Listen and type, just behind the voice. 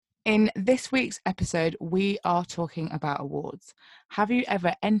In this week's episode, we are talking about awards. Have you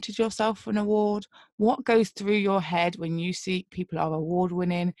ever entered yourself for an award? What goes through your head when you see people are award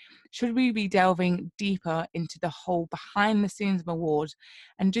winning? Should we be delving deeper into the whole behind the scenes of awards?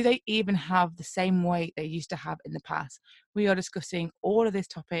 And do they even have the same weight they used to have in the past? We are discussing all of this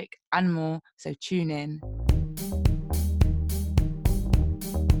topic and more, so tune in.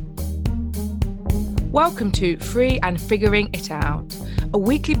 Welcome to Free and Figuring It Out, a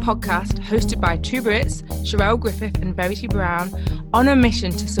weekly podcast hosted by two Brits, Sherelle Griffith and Verity Brown, on a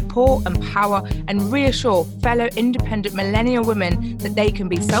mission to support, empower and reassure fellow independent millennial women that they can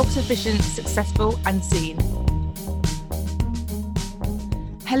be self-sufficient, successful and seen.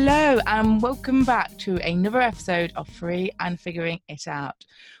 Hello and welcome back to another episode of Free and Figuring It Out.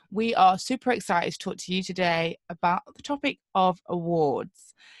 We are super excited to talk to you today about the topic of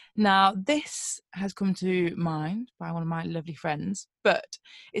awards. Now, this has come to mind by one of my lovely friends, but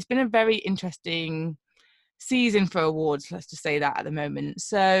it's been a very interesting season for awards, let's just say that at the moment.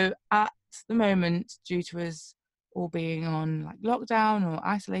 So at the moment, due to us all being on like lockdown or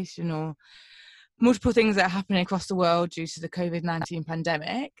isolation or multiple things that are happening across the world due to the COVID-19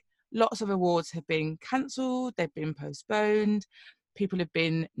 pandemic, lots of awards have been cancelled, they've been postponed. People have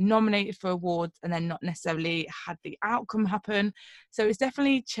been nominated for awards and then not necessarily had the outcome happen. So it's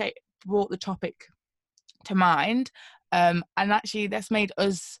definitely brought the topic to mind. And actually that's made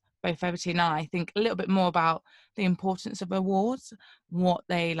us, both Verity and I, think a little bit more about the importance of awards, what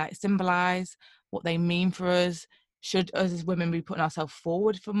they like symbolise, what they mean for us. Should us as women be putting ourselves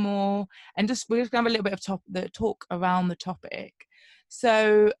forward for more? And we're just going to have a little bit of talk around the topic.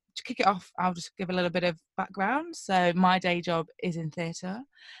 So to kick it off, I'll just give a little bit of background. So my day job is in theatre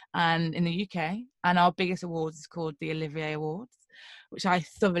and in the UK, and our biggest awards is called the Olivier Awards, which I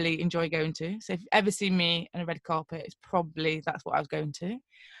thoroughly enjoy going to. So if you've ever seen me on a red carpet, it's probably that's what I was going to.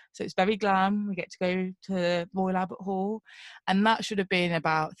 So it's very glam. We get to go to Royal Albert Hall, and that should have been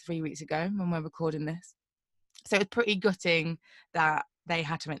about 3 weeks ago when we're recording this. So it's pretty gutting that they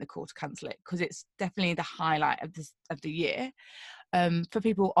had to make the call to cancel it, because it's definitely the highlight of the year for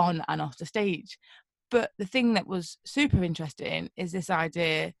people on and off the stage. But the thing that was super interesting is this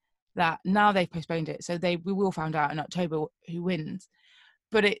idea that now they've postponed it, so we will find out in October who wins.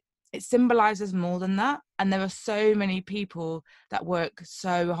 But it symbolises more than that, and there are so many people that work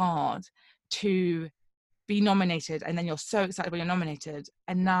so hard to be nominated, and then you're so excited when you're nominated,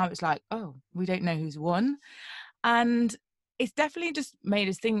 and now it's like, oh, we don't know who's won. And it's definitely just made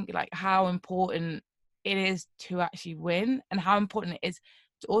us think like how important it is to actually win, and how important it is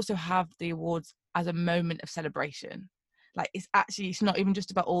to also have the awards as a moment of celebration. Like it's not even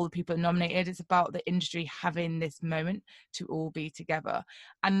just about all the people nominated, it's about the industry having this moment to all be together.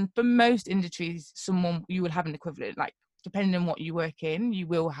 And for most industries, you will have an equivalent, like depending on what you work in, you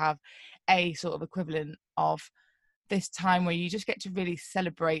will have a sort of equivalent of this time where you just get to really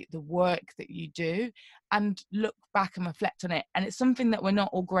celebrate the work that you do and look back and reflect on it. And it's something that we're not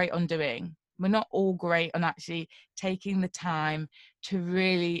all great on doing. We're not all great on actually taking the time to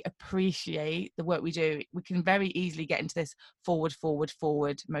really appreciate the work we do. We can very easily get into this forward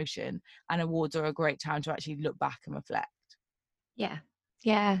motion, and awards are a great time to actually look back and reflect.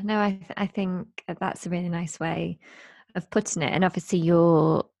 Yeah, no, I think that's a really nice way of putting it. And obviously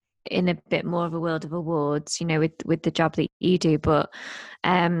you're in a bit more of a world of awards, with the job that you do. But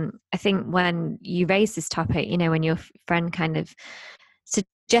I think when you raised this topic, when your friend kind of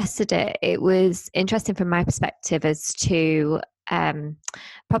suggested it, it was interesting from my perspective as to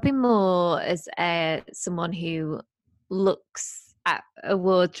probably more as someone who looks at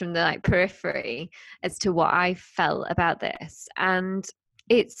awards from the periphery as to what I felt about this. And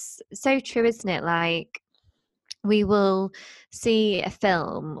it's so true, isn't it? Like, we will see a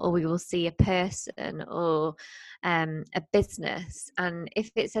film, or we will see a person, or a business, and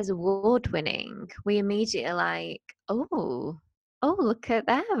if it says award winning, we immediately are like, oh, look at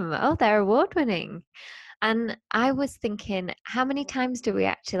them, oh, they're award winning. And I was thinking, how many times do we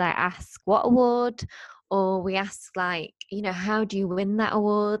actually ask what award, or we ask how do you win that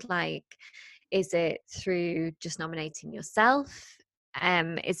award? Like, is it through just nominating yourself?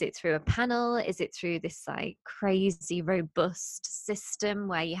 Is it through a panel? Is it through this crazy robust system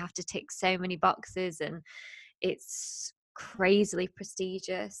where you have to tick so many boxes and it's crazily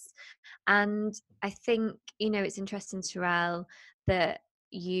prestigious? And I think, it's interesting, Sherelle, that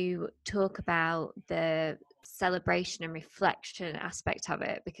you talk about the celebration and reflection aspect of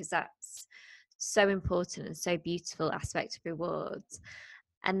it, because that's so important and so beautiful aspect of rewards.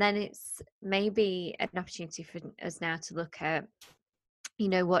 And then it's maybe an opportunity for us now to look at,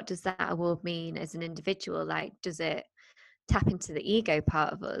 what does that award mean as an individual? Like, does it tap into the ego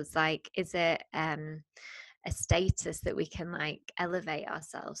part of us. Like, is it a status that we can like elevate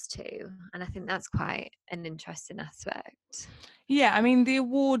ourselves to? And I think that's quite an interesting aspect. Yeah, I mean the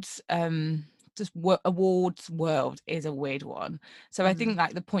awards, awards world is a weird one. So I think Mm.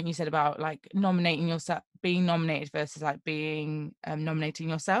 like the point you said about like nominating yourself, being nominated versus like being nominating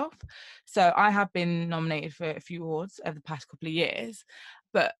yourself. So I have been nominated for a few awards over the past couple of years,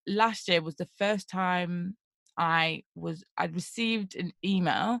 but last year was the first time I'd received an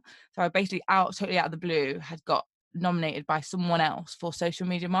email. So I basically totally out of the blue had got nominated by someone else for social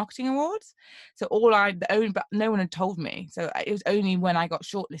media marketing awards. So but no one had told me. So it was only when I got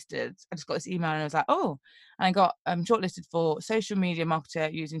shortlisted, I just got this email and I was like, oh, and I got shortlisted for social media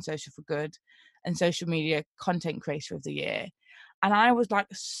marketer using social for good and social media content creator of the year. And I was like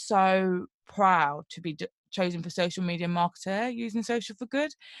so proud to be chosen for social media marketer using social for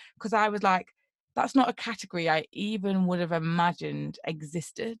good, because I was like, that's not a category I even would have imagined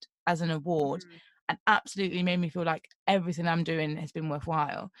existed as an award, Mm. and absolutely made me feel like everything I'm doing has been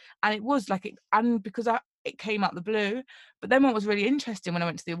worthwhile. And it was like and because it came out the blue. But then what was really interesting when I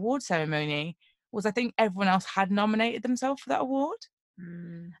went to the award ceremony was I think everyone else had nominated themselves for that award.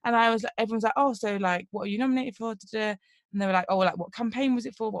 Mm. And everyone's like, oh, so like, what are you nominated for? And they were like, oh, like, what campaign was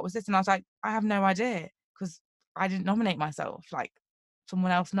it for? What was this? And I was like, I have no idea, because I didn't nominate myself. Like,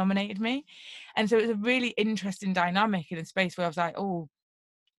 someone else nominated me. And so it was a really interesting dynamic in a space where I was like, oh,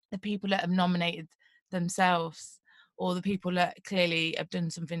 the people that have nominated themselves, or the people that clearly have done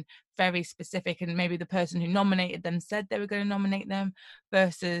something very specific, and maybe the person who nominated them said they were going to nominate them,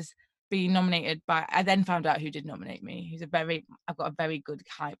 versus being nominated by, I then found out who did nominate me, I've got a very good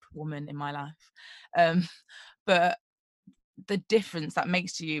hype woman in my life. But the difference that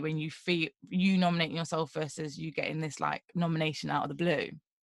makes to you when you feel you nominating yourself versus you getting this like nomination out of the blue.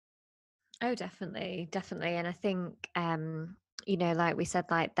 Oh, definitely, definitely. And I think, like we said,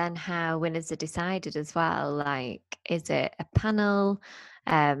 like then how winners are decided as well. Like, is it a panel?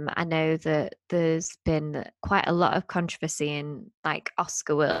 I know that there's been quite a lot of controversy in like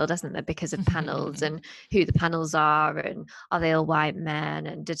Oscar world, hasn't there, because of panels and who the panels and are they all white men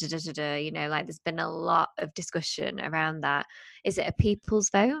and da da da da da. Like there's been a lot of discussion around that. Is it a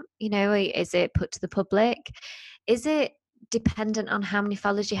people's vote? Is it put to the public? Is it dependent on how many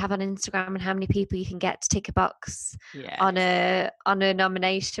followers you have on Instagram and how many people you can get to tick a box on Yes. a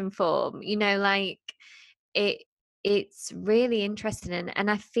nomination form? Like it it's really interesting,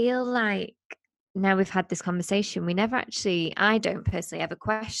 and I feel like now we've had this conversation, I don't personally ever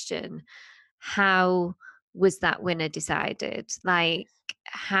question how was that winner decided? Like,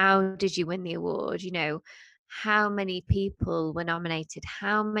 how did you win the award? How many people were nominated?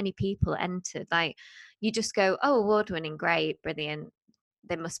 How many people entered? Like, you just go, oh, award winning, great, brilliant.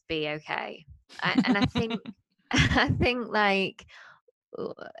 They must be okay. And I think, I think like,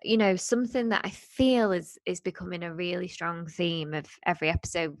 something that I feel is becoming a really strong theme of every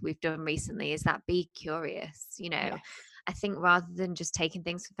episode we've done recently is that be curious. Yes. I think rather than just taking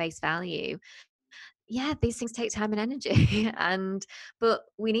things for face value, yeah, these things take time and energy. But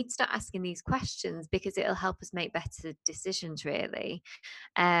we need to start asking these questions because it'll help us make better decisions, really.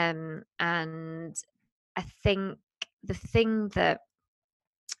 And I think the thing that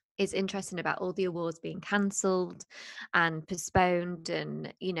is interesting about all the awards being cancelled and postponed,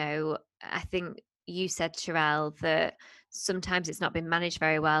 and I think you said, Sherelle, that sometimes it's not been managed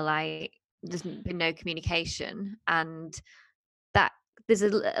very well. Like, there's been no communication, and that there's a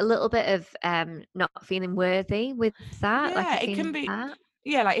little bit of not feeling worthy with that, like Yeah, a it feeling can of be. that.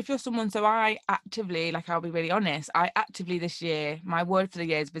 Yeah, like if you're someone, so I actively, like, I'll be really honest, I actively this year, my word for the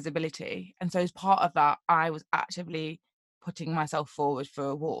year is visibility. And so as part of that, I was actively putting myself forward for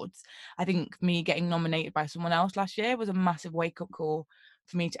awards. I think me getting nominated by someone else last year was a massive wake up call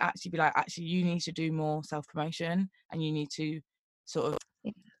for me to actually be like, actually, you need to do more self promotion, and you need to sort of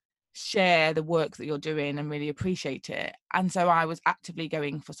Yeah. share the work that you're doing and really appreciate it. And so I was actively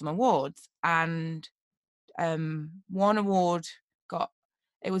going for some awards, and one award got,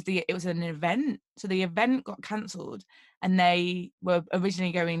 it was an event, so the event got cancelled, and they were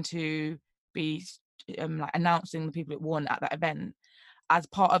originally going to be like announcing the people that won at that event as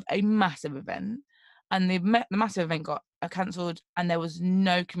part of a massive event, and the massive event got cancelled, and there was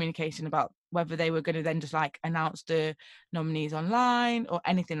no communication about whether they were going to then just like announce the nominees online or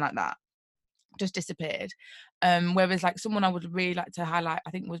anything like that. Just disappeared. Whereas like someone I would really like to highlight,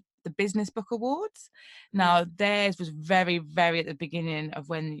 I think, was the Business Book Awards. Now theirs was very, very at the beginning of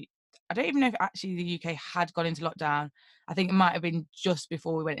when, I don't even know if actually the UK had gone into lockdown. I think it might have been just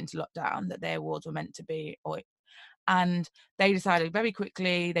before we went into lockdown that their awards were meant to be. And they decided very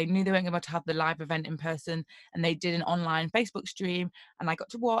quickly, they knew they weren't able to have the live event in person, and they did an online Facebook stream, and I got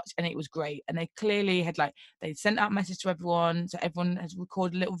to watch, and it was great. And they clearly had they sent out a message to everyone, so everyone has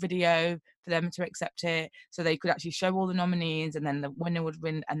recorded a little video for them to accept it, so they could actually show all the nominees, and then the winner would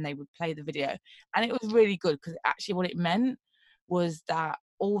win, and they would play the video. And it was really good, because actually what it meant was that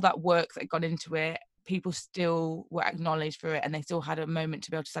all that work that got into it, people still were acknowledged for it, and they still had a moment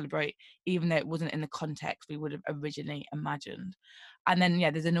to be able to celebrate, even though it wasn't in the context we would have originally imagined. And then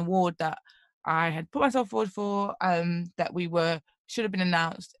there's an award that I had put myself forward for, that should have been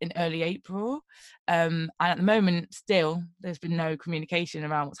announced in early April, and at the moment still there's been no communication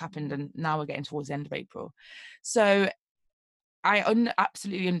around what's happened, and now we're getting towards the end of April. So I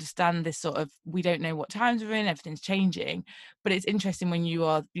absolutely understand this sort of, we don't know what times we're in, everything's changing, but it's interesting when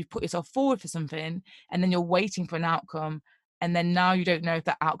you've put yourself forward for something, and then you're waiting for an outcome, and then now you don't know if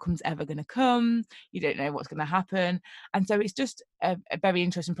that outcome's ever going to come, you don't know what's going to happen. And so it's just a very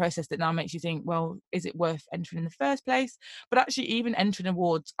interesting process that now makes you think, well, is it worth entering in the first place? But actually, even entering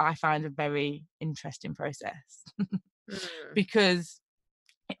awards, I find a very interesting process Mm. because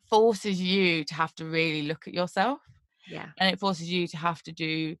it forces you to have to really look at yourself. Yeah. And it forces you to have to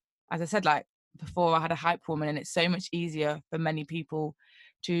do, as I said, before, I had a hype woman, and it's so much easier for many people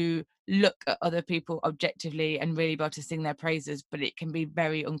to look at other people objectively and really be able to sing their praises, but it can be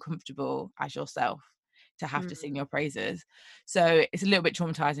very uncomfortable as yourself to have to sing your praises. So it's a little bit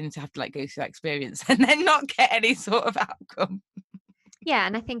traumatizing to have to go through that experience and then not get any sort of outcome. Yeah,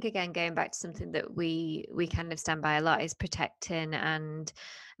 and I think again going back to something that we kind of stand by a lot is protecting and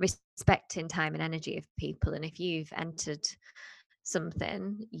respecting time and energy of people. And if you've entered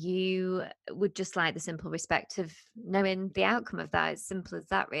something, you would just like the simple respect of knowing the outcome of that. It's simple as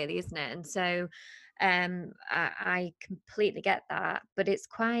that, really, isn't it? And so I completely get that, but it's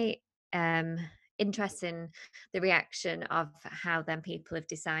quite interesting the reaction of how then people have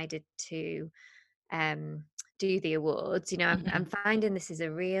decided to um do the awards. I'm finding this is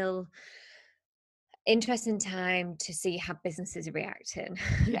a real interesting time to see how businesses are reacting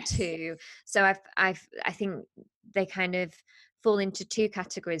Yes. to. So I think they kind of fall into two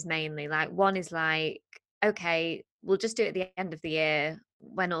categories mainly. Like, one is like, okay, we'll just do it at the end of the year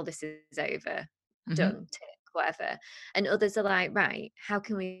when all this is over, Hmm. done, tick, whatever. And others are like, right, how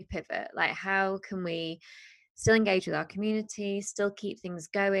can we pivot? Like, how can we still engage with our community, still keep things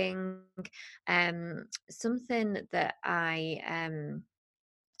going? Something that I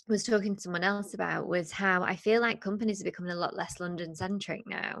was talking to someone else about was how I feel like companies are becoming a lot less London centric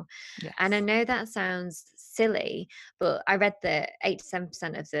now. And I Yes. know that sounds silly, but I read that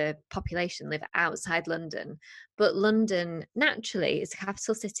 87% of the population live outside London. But London naturally is a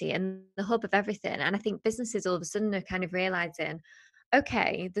capital city and the hub of everything. And I think businesses all of a sudden are kind of realizing,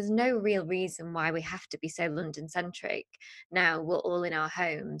 okay, there's no real reason why we have to be so London centric. Now we're all in our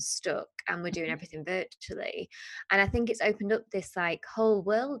homes stuck and we're doing everything virtually. And I think it's opened up this whole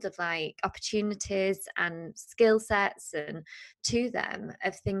world of opportunities and skill sets and to them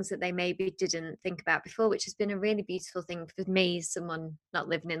of things that they maybe didn't think about before, which has been a really beautiful thing for me, someone not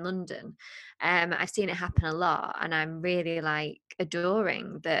living in London. I've seen it happen a lot, and I'm really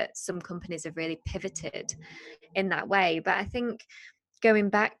adoring that some companies have really pivoted in that way. But I think going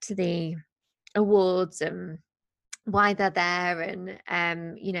back to the awards and why they're there and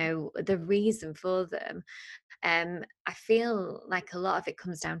the reason for them, I feel like a lot of it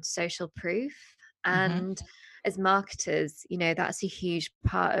comes down to social proof. Hmm. And as marketers, that's a huge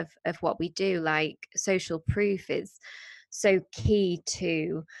part of what we do. Like, social proof is so key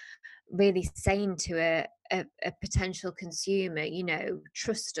to really saying to a potential consumer,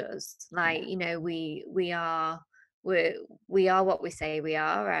 trust us. Yeah. We are we're, we are what we say we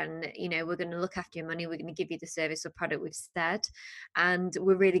are, and we're going to look after your money, we're going to give you the service or product we've said, and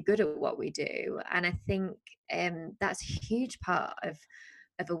we're really good at what we do. And I think that's a huge part of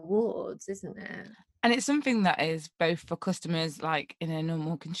awards, isn't it? And it's something that is both for customers, in a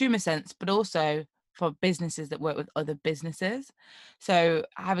normal consumer sense, but also for businesses that work with other businesses. So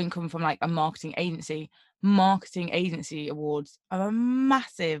having come from a marketing agency awards are a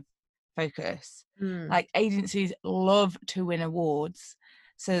massive focus. Mm, Agencies love to win awards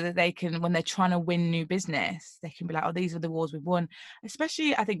so that they can, when they're trying to win new business, they can be like, oh, these are the awards we've won.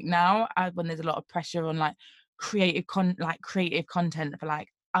 Especially I think now, when there's a lot of pressure on creative creative content for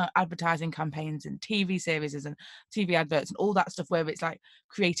advertising campaigns and TV series and TV adverts and all that stuff, where it's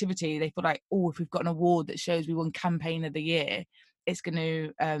creativity. They feel like, oh, if we've got an award that shows we won campaign of the year, it's going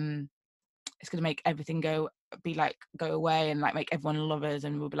to make everything go away and make everyone love us,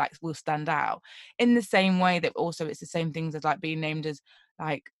 and we'll stand out. In the same way that also it's the same things as being named as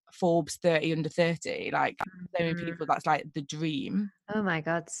Forbes 30 under 30, like so many Mm. people, that's like the dream. Oh my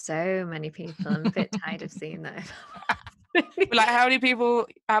God, so many people. I'm a bit tired of seeing that. But like, how many people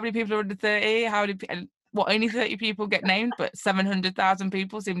are under 30? And what, only 30 people get named, but 700,000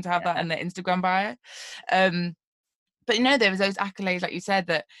 people seem to have that Yeah. in their Instagram bio. But there was those accolades, like you said,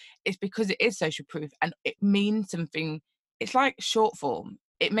 that it's because it is social proof and it means something. It's like short form.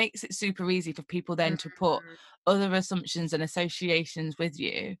 It makes it super easy for people then to put Mm. other assumptions and associations with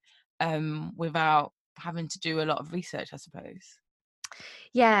you, without having to do a lot of research, I suppose.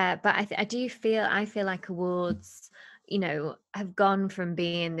 Yeah, but I feel like awards, have gone from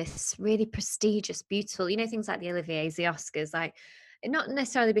being this really prestigious, beautiful, things like the Olivier's, the Oscars, like not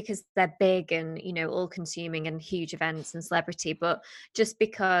necessarily because they're big and all consuming and huge events and celebrity, but just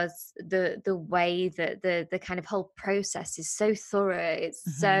because the way that the kind of whole process is so thorough, it's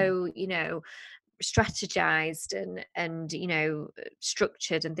Hmm. so strategized and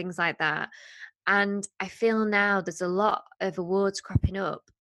structured and things like that. And I feel now there's a lot of awards cropping up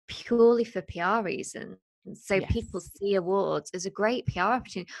purely for PR reasons. So people Yes. see awards as a great PR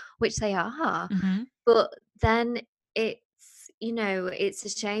opportunity, which they are. Hmm. But then it's a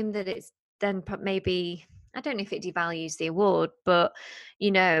shame that it's then maybe, I don't know if it devalues the award, but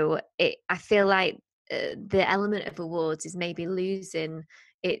I feel like the element of awards is maybe losing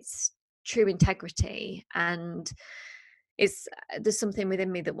its true integrity, and there's something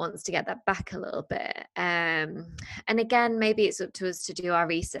within me that wants to get that back a little bit. And again, maybe it's up to us to do our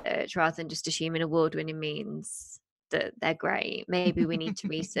research rather than just assuming award winning means that they're great. Maybe we need to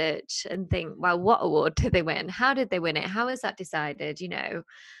research and think, well, what award did they win? How did they win it? How is that decided?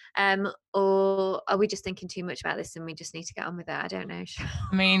 Or are we just thinking too much about this and we just need to get on with it? I don't know.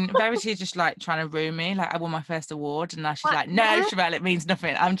 I mean, Verity's just like trying to ruin me. Like, I won my first award, and now she's What? like, "No, No, Sherelle, it means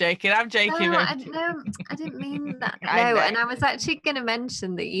nothing." I'm joking. I'm joking, no, Verity. I didn't mean that. I No, know. and I was actually going to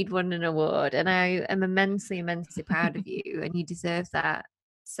mention that you'd won an award, and I am immensely, immensely proud of you, and you deserve that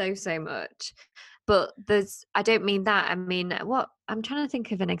so, so much. But I don't mean that. I mean, what I'm trying to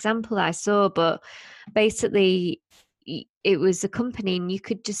think of an example that I saw, but basically, it was a company, and you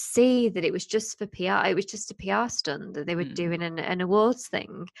could just see that it was just for PR. It was just a PR stunt that they were Mm. doing an awards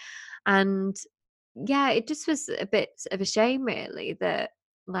thing, and yeah, it just was a bit of a shame, really, that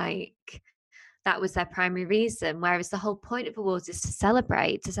like that was their primary reason. Whereas the whole point of awards is to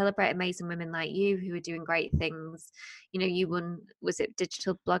celebrate amazing women like you who are doing great things. You won, was it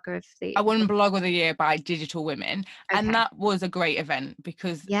Digital Blogger of the I won Blog of the Year by Digital Women, and Okay. that was a great event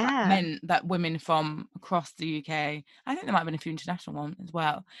because that Yeah. meant that women from across the UK, I think there might have been a few international ones as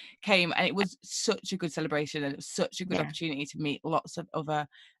well, came, and it was such a good celebration, and it was such a good Yeah. opportunity to meet lots of other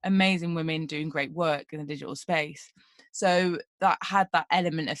amazing women doing great work in the digital space. So that had that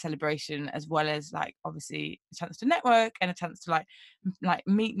element of celebration, as well as like obviously a chance to network and a chance to like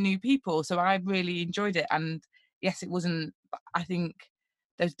meet new people. So I really enjoyed it, and yes, it wasn't. I think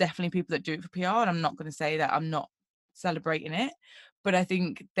there's definitely people that do it for PR, and I'm not going to say that I'm not celebrating it, but I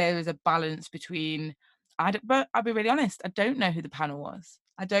think there is a balance between. But I'll be really honest, I don't know who the panel was.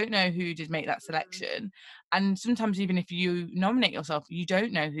 I don't know who did make that Mm. selection, and sometimes even if you nominate yourself, you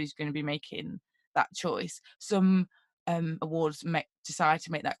don't know who's going to be making that choice. Some awards decide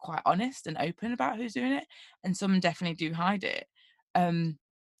to make that quite honest and open about who's doing it, and some definitely do hide it.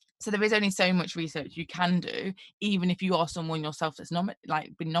 So there is only so much research you can do, even if you are someone yourself that's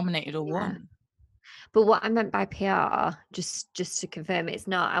been nominated or Yeah. won. But what I meant by PR, just to confirm, it's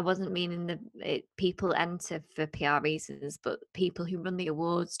not. I wasn't meaning people enter for PR reasons, but people who run the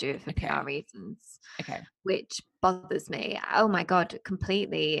awards do it for PR Okay. reasons, Okay. which bothers me. Oh my God,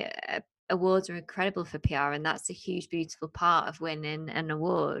 completely. Awards are incredible for PR, and that's a huge, beautiful part of winning an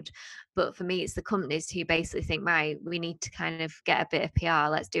award. But for me, it's the companies who basically think, right, we need to kind of get a bit of PR.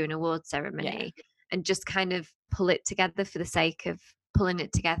 Let's do an award Yeah. ceremony and just kind of pull it together for the sake of pulling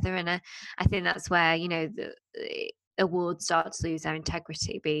it together. And I think that's where the awards start to lose their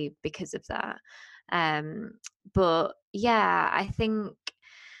integrity because of that. But yeah, I think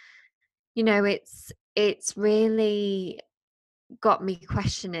it's really got me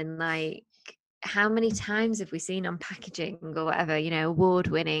questioning, like, how many times have we seen on packaging or whatever, award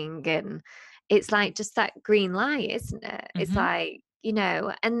winning, and it's like just that green light, isn't it? It's Hmm. like,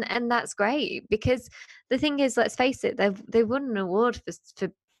 and that's great, because the thing is, let's face it, they won an award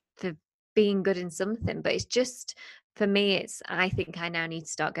for being good in something, but it's just, for me, I think I now need to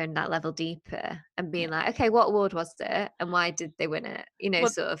start going that level deeper and being Yeah. like, okay, what award was it and why did they win it, Well,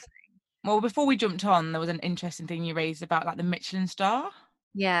 sort of. before we jumped on, there was an interesting thing you raised about like the Michelin star,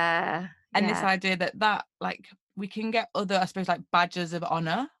 Yeah, and this yeah. idea that like we can get other, I suppose, like badges of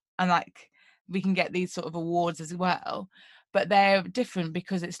honor, and like we can get these sort of awards as well. but they're different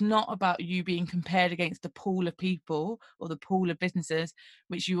because it's not about you being compared against the pool of people or the pool of businesses,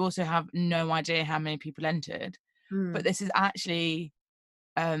 which you also have no idea how many people entered. But Mm. this is actually,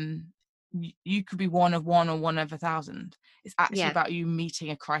 you could be one of one or one of 1,000. It's actually Yeah. about you meeting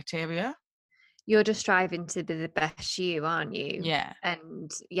a criteria. You're just striving to be the best you, aren't you? Yeah.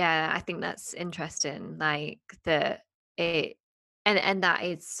 And yeah, I think that's interesting. Like that it and that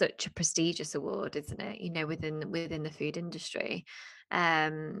is such a prestigious award, isn't it? Within the food industry.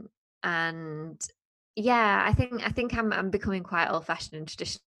 Um and yeah, I think I'm becoming quite old fashioned and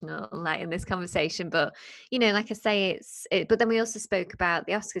traditional like in this conversation. But like I say, but then we also spoke about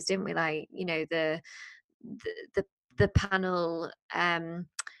the Oscars, didn't we? Like, the the, the panel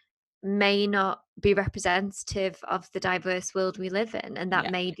may not be representative of the diverse world we live in, and that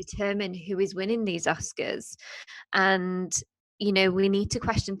Yeah. may determine who is winning these Oscars. And we need to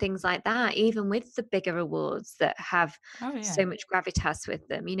question things like that, even with the bigger awards that have Oh, yeah. so much gravitas with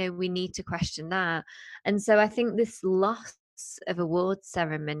them. We need to question that. And so I think this loss of award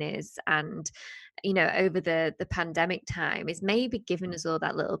ceremonies and over the pandemic time is maybe giving us all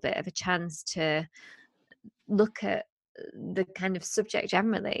that little bit of a chance to look at the kind of subject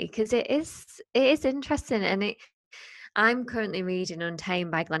generally, because it is interesting. And I'm currently reading Untamed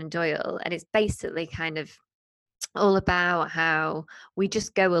by Glennon Doyle, and it's basically kind of all about how we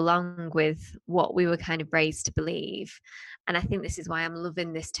just go along with what we were kind of raised to believe. And I think this is why I'm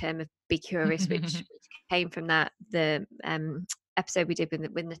loving this term of be curious, which came from the episode we did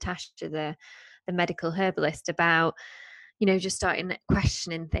with Natasha, the medical herbalist, about just starting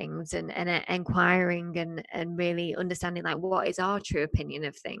questioning things and inquiring and really understanding, like, what is our true opinion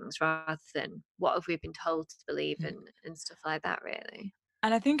of things rather than what have we been told to believe, and stuff like that, really.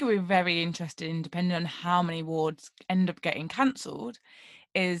 And I think it would be very interesting, depending on how many awards end up getting cancelled,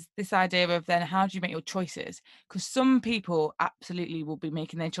 is this idea of then how do you make your choices? Because some people absolutely will be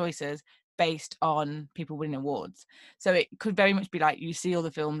making their choices based on people winning awards. So it could very much be like you see all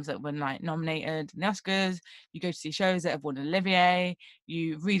the films that were like nominated in the Oscars, you go to see shows that have won an Olivier,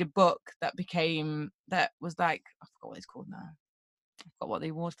 you read a book that was like, I forgot what it's called now. I forgot what the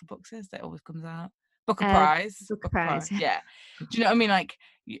awards for books is that always comes out. Booker Uh, Prize. Book Booker Prize. Prize. Yeah. Do you know what I mean? Like,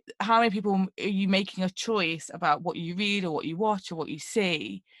 how many people are you making a choice about what you read or what you watch or what you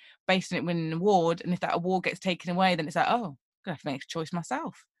see based on it winning an award? And if that award gets taken away, then it's like, oh, I'm gonna have to make a choice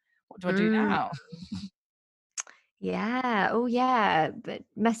myself. What do I do Mm. now? Yeah. Oh, yeah. But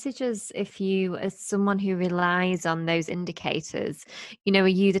messages, if you, as someone who relies on those indicators, are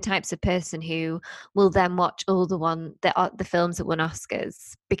you the types of person who will then watch all the films that won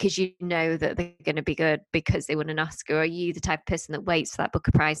Oscars because you know that they're going to be good because they won an Oscar? Or are you the type of person that waits for that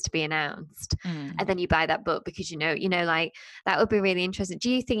Booker Prize to be announced and then you buy that book because like, that would be really interesting.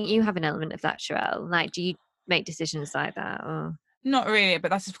 Do you think you have an element of that, Sherelle? Like, do you make decisions like that? Or Not really, but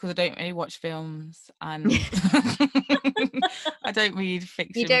that's just because I don't really watch films and I don't read you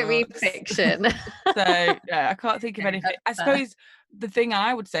fiction don't read books. fiction? So yeah, I can't think of Okay, anything. that's I fair. suppose the thing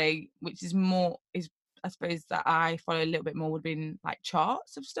I would say, which is more, is I suppose that I follow a little bit more would be like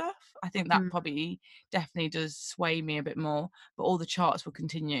charts of stuff. I think that Mm. probably definitely does sway me a bit more, but all the charts will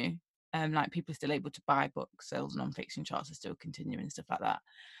continue. Like people are still able to buy books, sales, non-fiction charts are still continuing and stuff like that.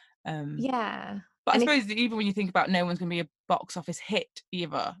 Um, Yeah. but I And if suppose that even when you think about no one's going to be a box office hit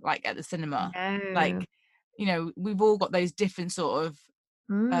either, like at the cinema, no. like, we've all got those different sort of,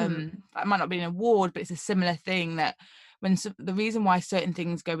 Mm. it might not be an award, but it's a similar thing that the reason why certain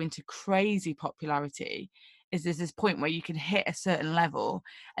things go into crazy popularity is there's this point where you can hit a certain level,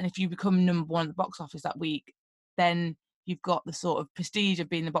 and if you become number one at the box office that week, then you've got the sort of prestige of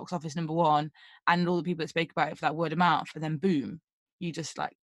being the box office number one, and all the people that speak about it for that word of mouth, and then boom, you just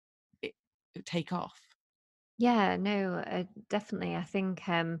like it take off. Yeah, no, definitely. I think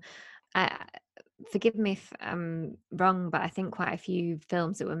I forgive me if I'm wrong, but I think quite a few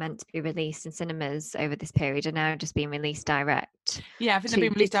films that were meant to be released in cinemas over this period are now just being released direct Yeah, I think they're to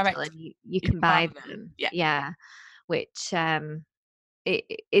being released digital, direct. and you You can can buy buy them. them. Yeah. Yeah, which it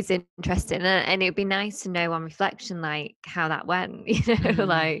is interesting, and it'd be nice to know on reflection, like, how that went, Mm.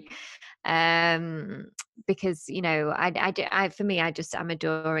 like, um, because for me, I'm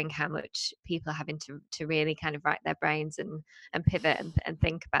adoring how much people are having to really kind of rack their brains and pivot and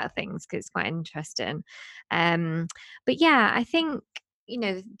think about things, because it's quite interesting. But yeah, I think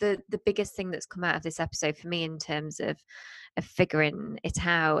the biggest thing that's come out of this episode for me in terms of figuring it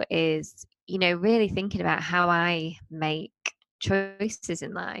out is really thinking about how I make choices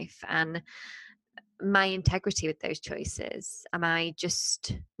in life and my integrity with those choices. Am I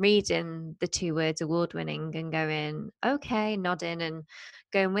just reading the two words award winning and going, okay, nodding and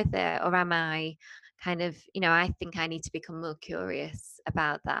going with it? Or am I kind of, I think I need to become more curious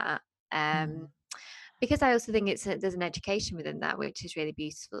about that. Because I also think there's an education within that, which is really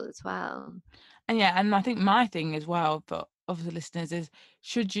beautiful as well. And yeah, and I think my thing as well for obviously listeners is,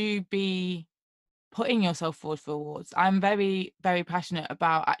 should you be putting yourself forward for awards? I'm very, very passionate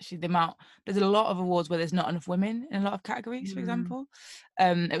about actually the amount. There's a lot of awards where there's not enough women in a lot of categories, for example.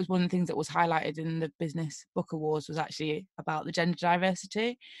 It was one of the things that was highlighted in the Business Book Awards was actually about the gender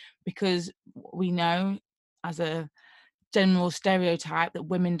diversity, because we know as a general stereotype that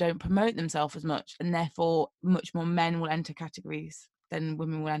women don't promote themselves as much, and therefore much more men will enter categories than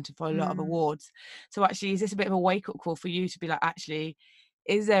women will enter for a lot of awards. So actually, is this a bit of a wake-up call for you to be like, actually,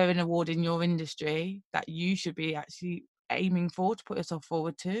 is there an award in your industry that you should be actually aiming for to put yourself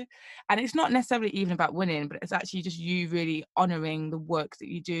forward to? And it's not necessarily even about winning, but it's actually just you really honoring the work that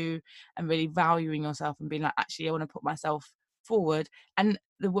you do and really valuing yourself and being like, actually, I want to put myself forward. And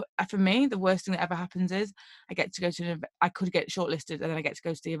for me, the worst thing that ever happens is I get to go to I could get shortlisted, and then I get to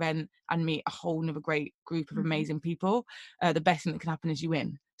go to the event and meet a whole another great group of amazing people. The best thing that can happen is you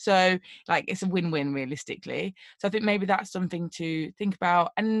win. So like, it's a win-win realistically. So I think maybe that's something to think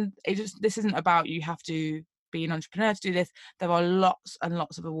about. And this isn't about you have to be an entrepreneur to do this. There are lots and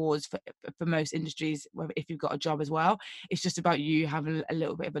lots of awards for most industries, if you've got a job as well. It's just about you having a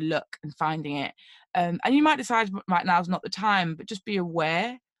little bit of a look and finding it. And you might decide right now is not the time, but just be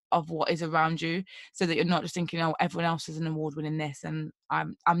aware of what is around you, so that you're not just thinking, oh, everyone else is an award winning this and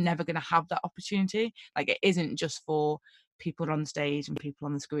I'm never going to have that opportunity. Like, it isn't just for people on stage and people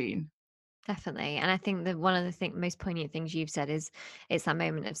on the screen. Definitely. And I think that one of the most poignant things you've said is it's that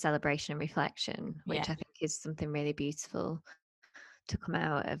moment of celebration and reflection, which I think is something really beautiful to come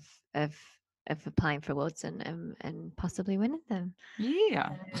out of applying for awards and possibly winning them.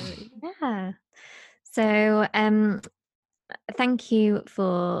 Yeah. So thank you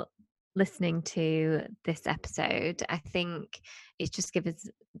for listening to this episode. I think it's just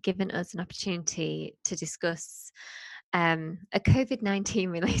given us an opportunity to discuss a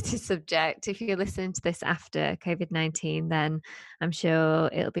COVID-19 related subject. If you're listening to this after COVID-19, then I'm sure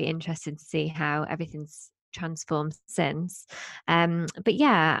it'll be interesting to see how everything's transformed since. But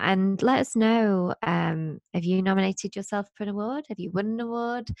yeah, and let us know, have you nominated yourself for an award? Have you won an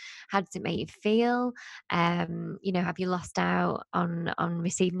award? How does it make you feel? Have you lost out on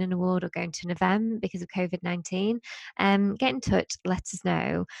receiving an award or going to an event because of COVID-19? Get in touch, let us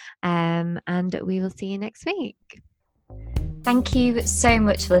know, and we will see you next week. Thank you so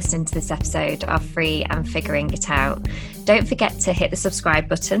much for listening to this episode of Free and Figuring It Out. Don't forget to hit the subscribe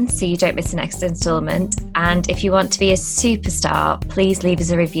button so you don't miss the next installment. And if you want to be a superstar, please leave us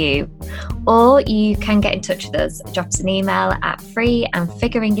a review. Or you can get in touch with us. Drop us an email at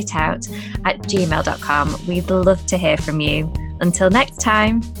freeandfiguringitout@gmail.com. We'd love to hear from you. Until next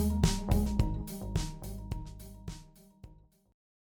time.